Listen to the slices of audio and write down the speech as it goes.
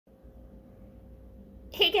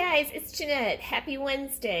Hey guys, it's Jeanette. Happy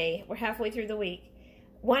Wednesday. We're halfway through the week.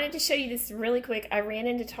 Wanted to show you this really quick. I ran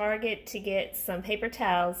into Target to get some paper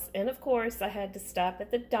towels, and of course I had to stop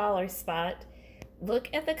at the dollar spot. Look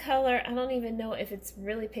at the color. I don't even know if it's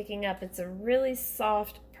really picking up. It's a really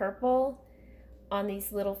soft purple on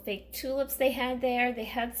these little fake tulips they had there. They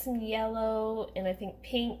had some yellow and I think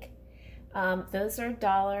pink. Those are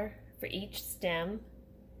 $1 for each stem.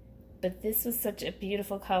 But this was such a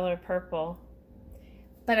beautiful color, purple.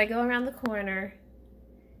 But I go around the corner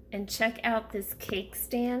and check out this cake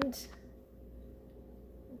stand.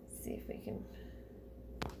 Let's see if we can.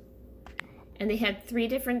 And they had 3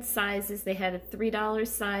 different sizes. They had a $3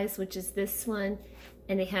 size, which is this one,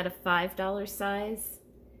 and they had a $5 size.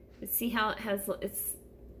 But see how it has, it's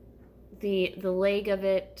the leg of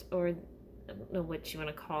it, or I don't know what you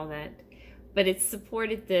want to call that, but it's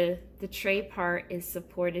supported, the tray part is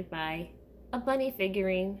supported by a bunny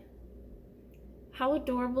figurine. How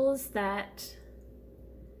adorable is that?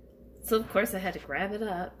 So of course I had to grab it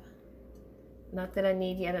up. Not that I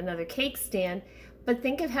need yet another cake stand, but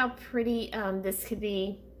think of how pretty this could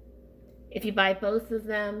be if you buy both of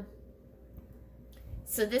them.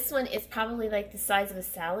 So this one is probably like the size of a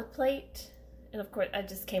salad plate. And of course I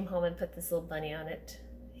just came home and put this little bunny on it.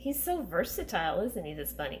 He's so versatile, isn't he,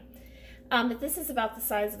 this bunny? But this is about the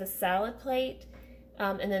size of a salad plate.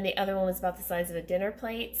 And then the other one was about the size of a dinner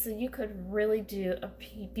plate. So you could really do a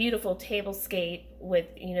beautiful tablescape with,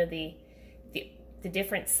 you know, the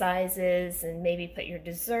different sizes, and maybe put your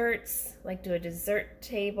desserts, like do a dessert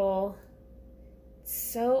table.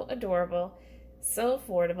 So adorable, so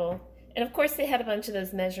affordable. And of course they had a bunch of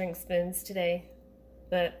those measuring spoons today,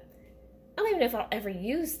 but I don't even know if I'll ever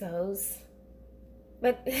use those.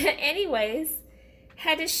 But anyways,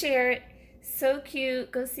 had to share it. So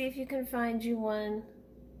cute. Go see if you can find you one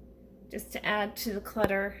just to add to the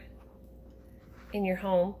clutter in your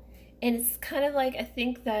home. And it's kind of like, I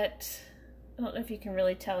think that, I don't know if you can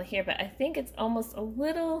really tell here, but I think it's almost a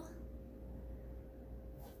little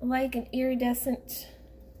like an iridescent,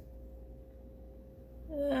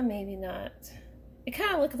 maybe not. It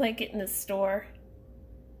kind of looked like it in the store,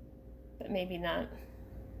 but maybe not.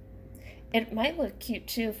 It might look cute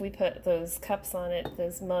too if we put those cups on it,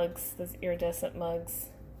 those mugs, those iridescent mugs.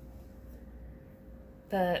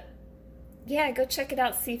 But yeah, go check it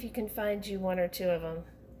out, see if you can find you 1 or 2 of them.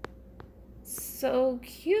 So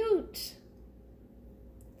cute.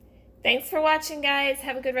 Thanks for watching, guys.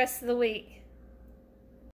 Have a good rest of the week.